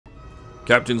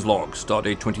Captain's log,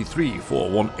 stardate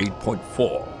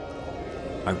 23418.4.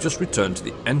 I've just returned to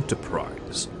the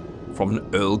Enterprise from an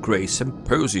Earl Grey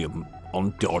symposium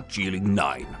on Darjeeling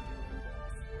 9.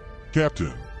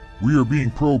 Captain, we are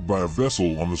being probed by a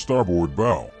vessel on the starboard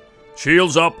bow.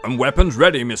 Shields up and weapons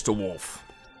ready, Mr. Worf.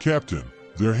 Captain,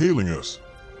 they're hailing us.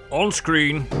 On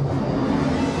screen.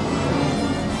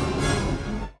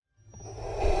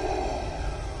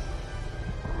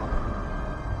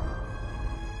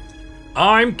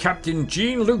 I'm Captain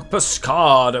Jean-Luc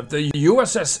Picard of the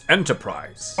USS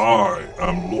Enterprise. I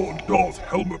am Lord Darth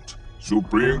Helmet,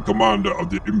 Supreme Commander of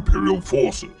the Imperial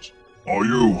Forces. Are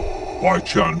you, by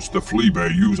chance, the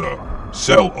Fleabay user,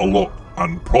 Sell a Lot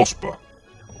and Prosper?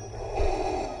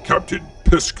 Captain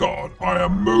Picard, I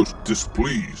am most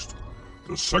displeased.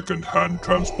 The second-hand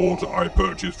transporter I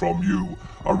purchased from you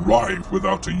arrived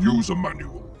without a user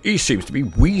manual. He seems to be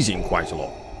wheezing quite a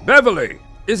lot. Beverly!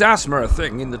 Is asthma a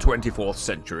thing in the 24th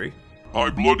century? I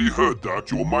bloody heard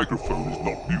that. Your microphone is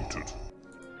not muted.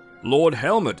 Lord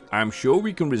Helmet, I'm sure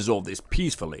we can resolve this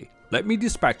peacefully. Let me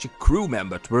dispatch a crew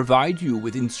member to provide you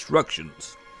with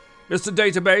instructions. Mr.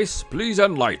 Database, please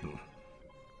enlighten.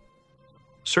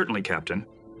 Certainly, Captain.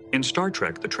 In Star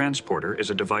Trek, the transporter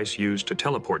is a device used to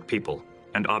teleport people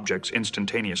and objects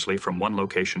instantaneously from one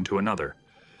location to another.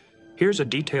 Here's a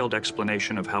detailed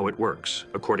explanation of how it works,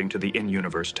 according to the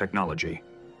in-universe technology.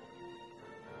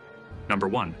 Number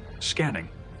 1. Scanning.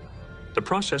 The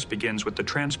process begins with the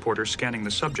transporter scanning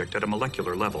the subject at a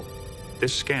molecular level.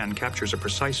 This scan captures a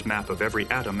precise map of every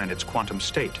atom and its quantum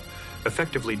state,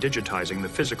 effectively digitizing the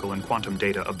physical and quantum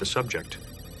data of the subject.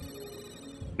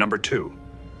 Number 2.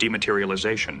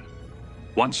 Dematerialization.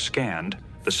 Once scanned,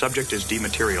 the subject is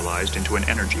dematerialized into an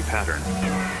energy pattern.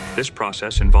 This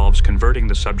process involves converting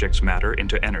the subject's matter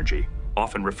into energy,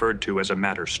 often referred to as a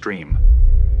matter stream.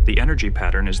 The energy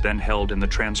pattern is then held in the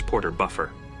transporter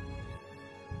buffer.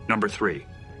 Number 3.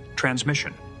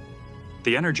 Transmission.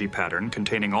 The energy pattern,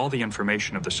 containing all the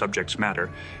information of the subject's matter,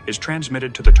 is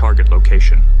transmitted to the target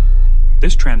location.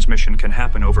 This transmission can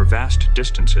happen over vast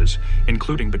distances,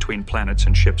 including between planets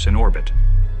and ships in orbit.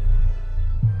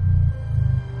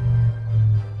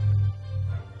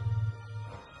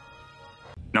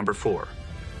 Number 4.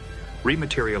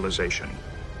 Rematerialization.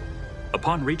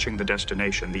 Upon reaching the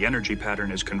destination, the energy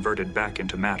pattern is converted back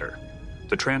into matter.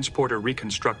 The transporter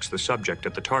reconstructs the subject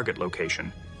at the target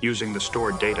location, using the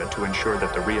stored data to ensure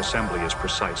that the reassembly is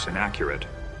precise and accurate.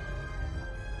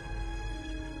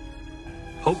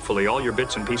 Hopefully all your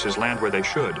bits and pieces land where they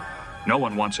should. No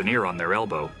one wants an ear on their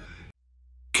elbow.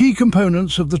 Key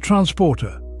components of the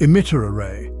transporter: emitter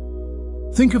array.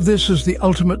 Think of this as the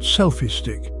ultimate selfie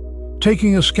stick.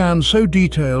 Taking a scan so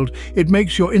detailed, it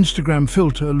makes your Instagram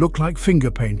filter look like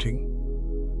finger painting.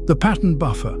 The pattern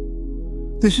buffer.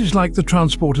 This is like the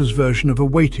transporter's version of a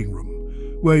waiting room,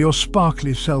 where your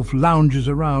sparkly self lounges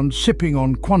around, sipping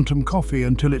on quantum coffee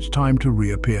until it's time to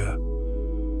reappear.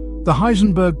 The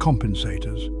Heisenberg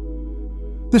compensators.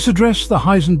 This addresses the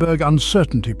Heisenberg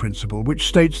uncertainty principle, which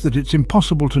states that it's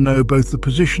impossible to know both the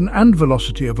position and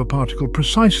velocity of a particle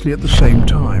precisely at the same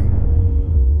time.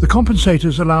 The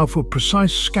compensators allow for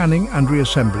precise scanning and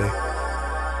reassembly,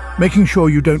 making sure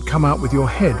you don't come out with your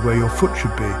head where your foot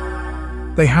should be.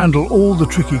 They handle all the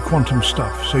tricky quantum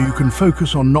stuff so you can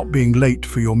focus on not being late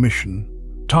for your mission.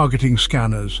 Targeting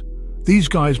scanners. These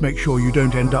guys make sure you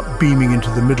don't end up beaming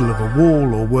into the middle of a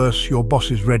wall or worse, your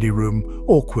boss's ready room.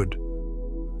 Awkward.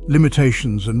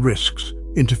 Limitations and risks.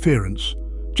 Interference.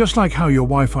 Just like how your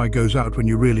Wi-Fi goes out when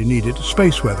you really need it,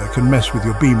 space weather can mess with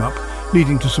your beam up,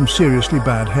 leading to some seriously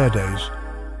bad hair days.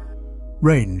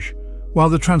 Range. While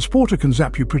the transporter can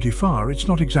zap you pretty far, it's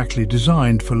not exactly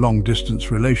designed for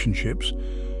long-distance relationships.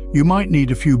 You might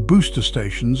need a few booster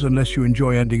stations unless you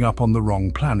enjoy ending up on the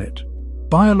wrong planet.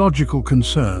 Biological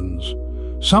concerns.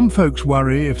 Some folks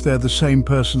worry if they're the same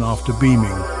person after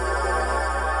beaming.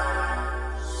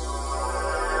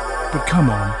 But come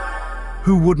on.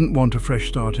 Who wouldn't want a fresh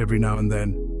start every now and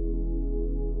then?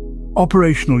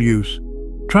 Operational use.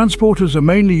 Transporters are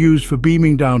mainly used for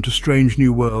beaming down to strange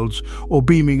new worlds or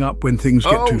beaming up when things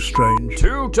get too strange.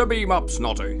 Two to beam up,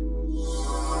 Snotty.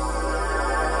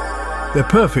 They're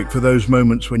perfect for those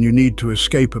moments when you need to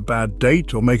escape a bad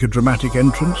date or make a dramatic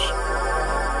entrance.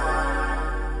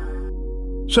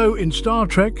 So in Star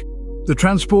Trek, the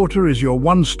transporter is your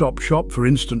one-stop shop for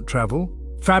instant travel,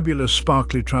 fabulous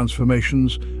sparkly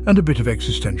transformations, and a bit of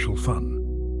existential fun.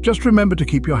 Just remember to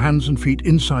keep your hands and feet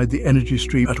inside the energy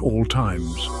stream at all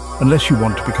times, unless you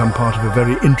want to become part of a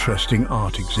very interesting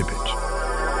art exhibit.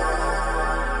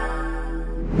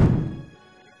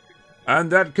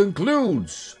 And that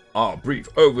concludes Our brief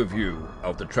overview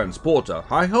of the transporter,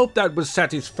 I hope that was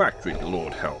satisfactory,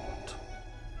 Lord Helmet.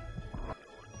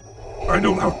 I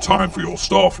don't have time for your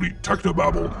Starfleet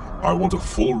technobabble. I want a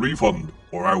full refund,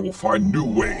 or I will find new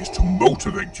ways to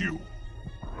motivate you.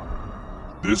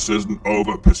 This isn't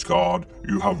over, Piscard.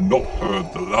 You have not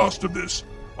heard the last of this.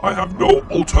 I have no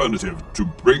alternative to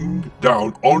bring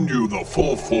down on you the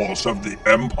full force of the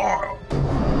Empire.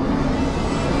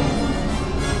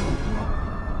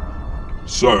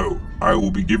 So, I will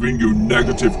be giving you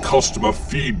negative customer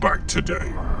feedback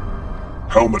today.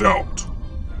 Helmet out.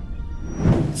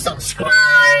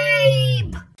 Subscribe!